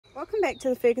Welcome back to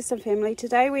the Ferguson family.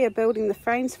 Today we are building the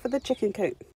frames for the chicken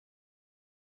coop.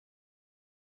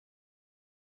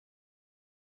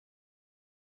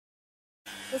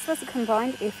 This was a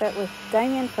combined effort with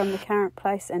Damien from the current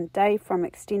place and Dave from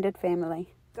extended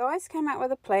family. Guys came up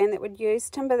with a plan that would use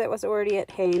timber that was already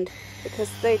at hand because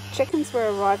the chickens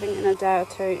were arriving in a day or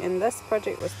two and this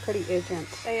project was pretty urgent.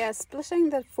 They are splitting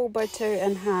the 4x2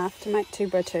 in half to make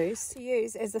 2x2s to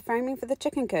use as the framing for the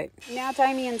chicken coop. Now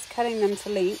Damien's cutting them to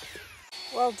length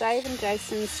while Dave and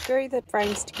Jason screw the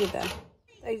frames together.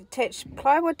 They attach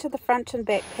plywood to the front and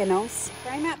back panels,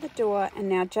 frame out the door, and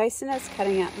now Jason is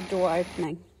cutting out the door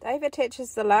opening. Dave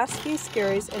attaches the last few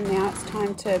screws and now it's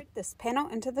time to put this panel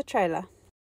into the trailer.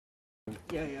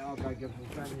 Yeah, I'll go give him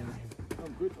a phone.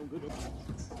 I'm good.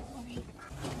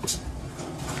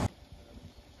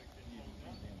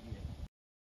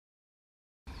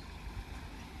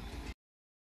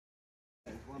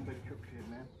 One big cook shed,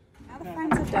 man. Now the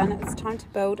frames are done, it's time to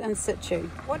build in situ.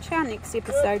 Watch our next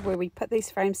episode where we put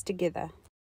these frames together.